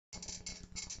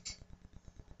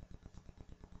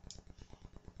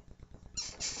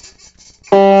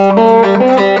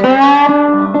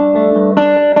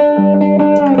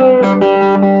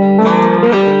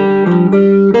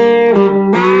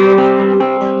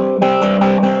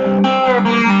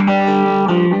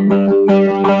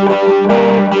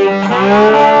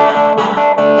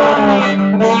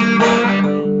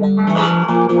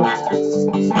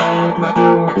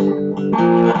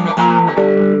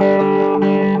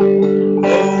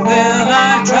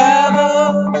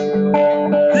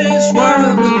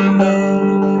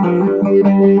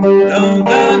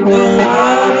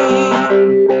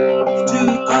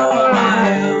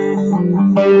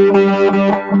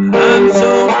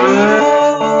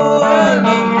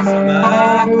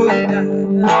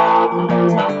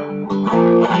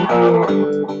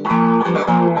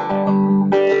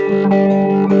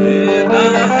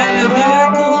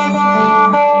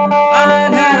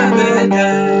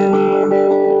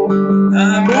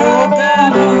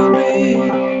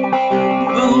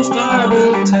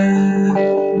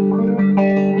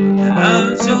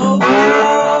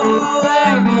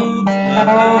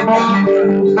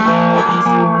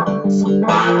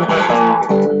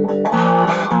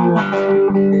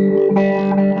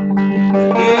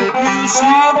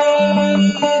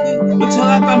Looks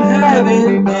like I'm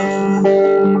having fun.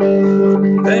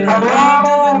 Better run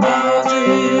to the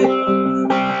closet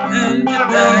and get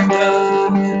that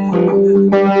done.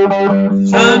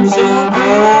 'Cause I'm so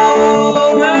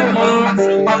cold and alone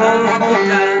from my good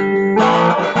time.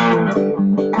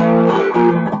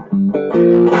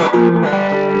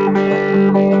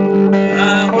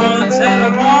 I once had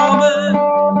a woman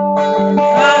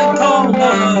I called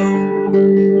my own.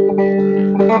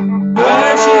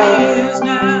 Where she is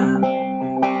now,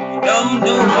 don't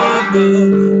know what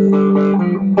goes.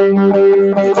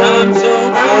 I'm so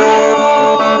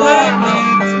cold and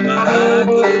alone from my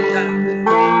good time.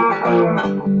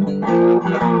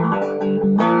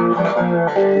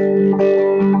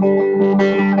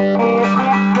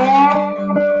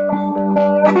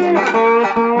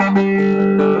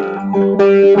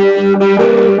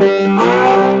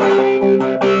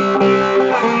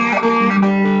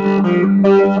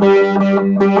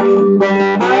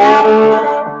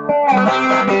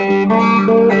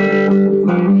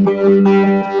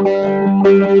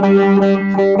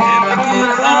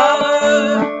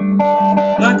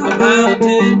 Like a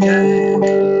mountain cat,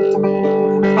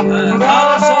 I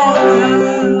holler so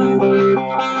loud,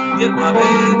 get my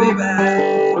baby back.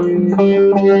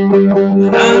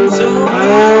 And I'm so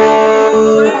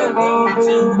blue and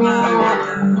lonesome right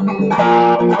now.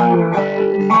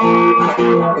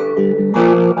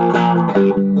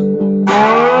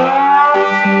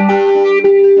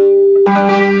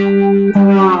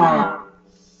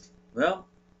 Well,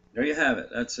 there you have it.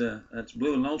 That's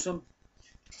Blue and Lonesome.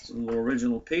 It's a little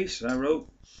original piece that I wrote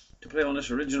to play on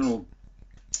this original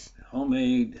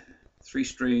homemade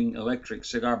 3-string electric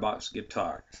cigar box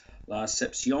guitar, La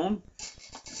Escepcion.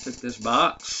 I took this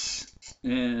box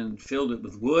and filled it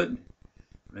with wood,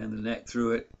 ran the neck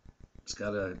through it. It's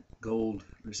got a gold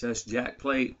recessed jack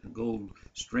plate, a gold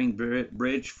string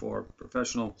bridge for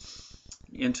professional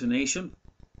intonation,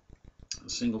 a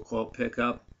single coil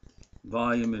pickup,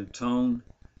 volume and tone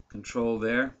control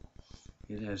there.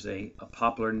 It has a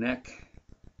poplar neck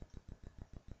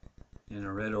and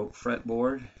a red oak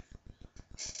fretboard.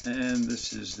 And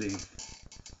this is the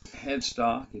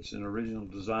headstock. It's an original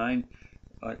design.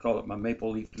 I call it my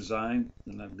maple leaf design,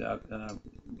 and I've got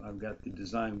the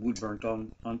design wood burnt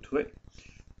onto it.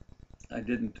 I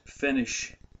didn't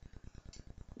finish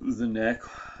the neck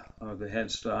or the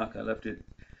headstock. I left it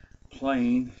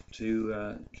plain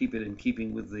to keep it in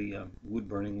keeping with the wood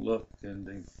burning look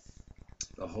and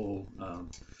the whole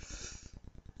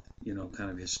kind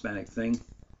of Hispanic thing.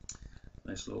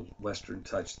 Nice little Western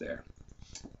touch there.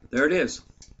 There it is,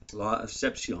 La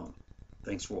Escepcion.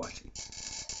 Thanks for watching.